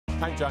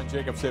I'm John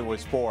Jacobson with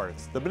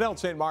sports. The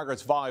Benilde-St.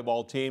 Margaret's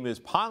volleyball team is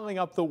piling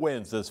up the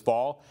wins this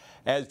fall.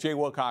 As Jay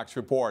Wilcox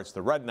reports,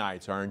 the Red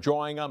Knights are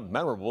enjoying a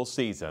memorable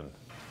season.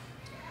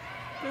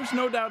 There's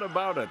no doubt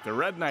about it. The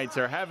Red Knights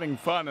are having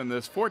fun in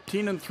this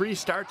 14-3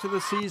 start to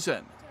the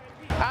season.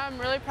 I'm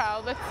really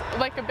proud. It's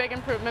like a big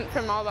improvement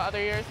from all the other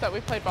years that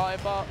we played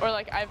volleyball, or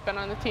like I've been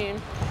on the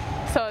team.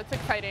 So it's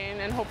exciting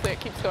and hopefully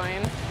it keeps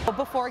going.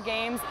 Before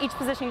games, each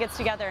position gets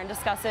together and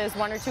discusses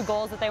 1 or 2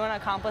 goals that they want to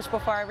accomplish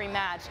before every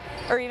match.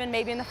 Or even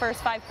maybe in the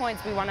first 5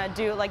 points we want to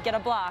do like get a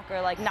block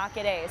or like not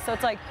get A's. So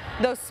it's like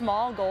those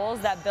small goals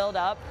that build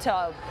up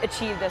to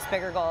achieve this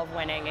bigger goal of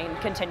winning and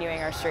continuing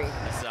our streak.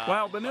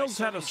 While Benilde's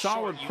had a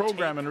solid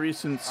program in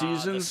recent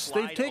seasons,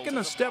 they've taken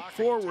a step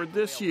forward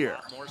this year.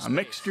 A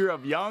mixture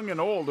of young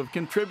and old have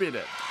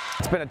contributed.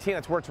 It's been a team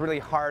that's worked really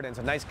hard, and it's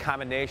a nice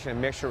combination, a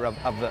mixture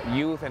of the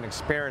youth and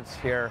experience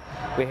here.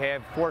 We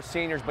have 4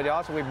 seniors, but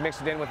also we've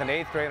mixed it in with an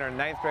 8th grader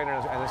and a 9th grader,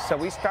 and so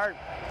we start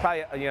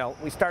probably,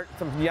 we start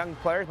some young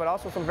players, but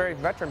also some very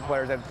veteran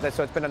players,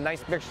 so it's been a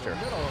nice mixture.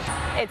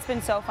 It's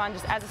been so fun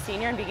just as a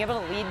senior and being able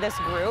to lead this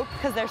group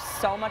because there's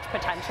so much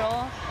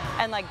potential,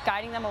 and like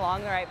guiding them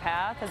along the right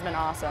path has been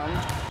awesome.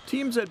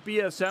 Teams at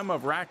BSM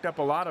have racked up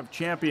a lot of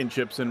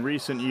championships in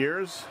recent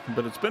years,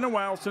 but it's been a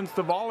while since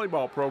the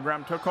volleyball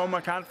program took home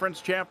a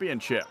conference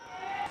championship.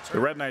 The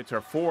Red Knights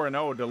are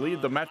 4-0 to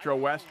lead the Metro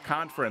West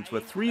Conference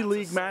with 3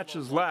 league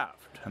matches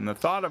left, and the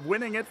thought of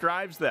winning it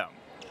drives them.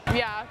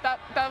 Yeah, that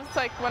was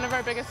like one of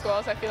our biggest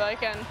goals, I feel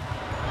like, and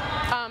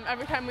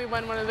every time we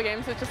win one of the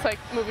games, it's just like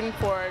moving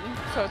forward,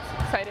 so it's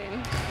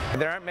exciting.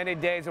 There aren't many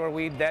days where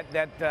we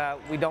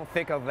don't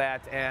think of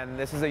that, and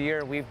this is a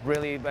year we've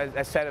really,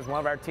 as said, as one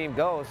of our team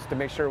goals, to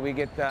make sure we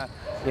get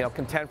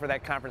contend for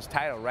that conference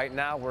title. Right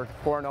now we're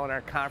 4-0 in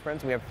our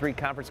conference. We have 3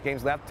 conference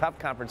games left, tough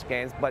conference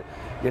games, but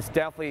it's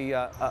definitely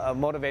a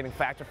motivating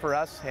factor for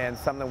us and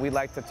something we'd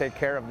like to take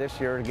care of this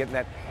year,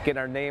 getting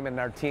our name and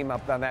our team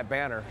up on that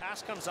banner.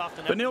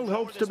 Benilde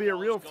hopes to be a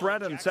real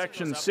threat in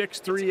Section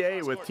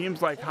 6-3A with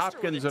teams like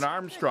Hopkins and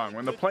Armstrong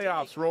when the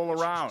playoffs roll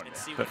around.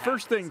 But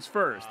first things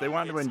first, they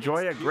want to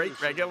enjoy a great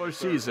regular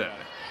season.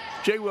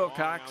 Jay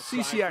Wilcox,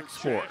 CCX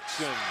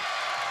Sports.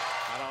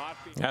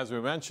 As we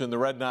mentioned, the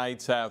Red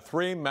Knights have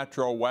 3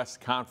 Metro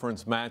West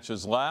Conference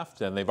matches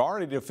left, and they've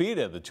already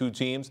defeated the 2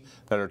 teams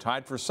that are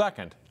tied for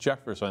second,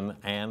 Jefferson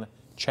and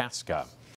Chaska.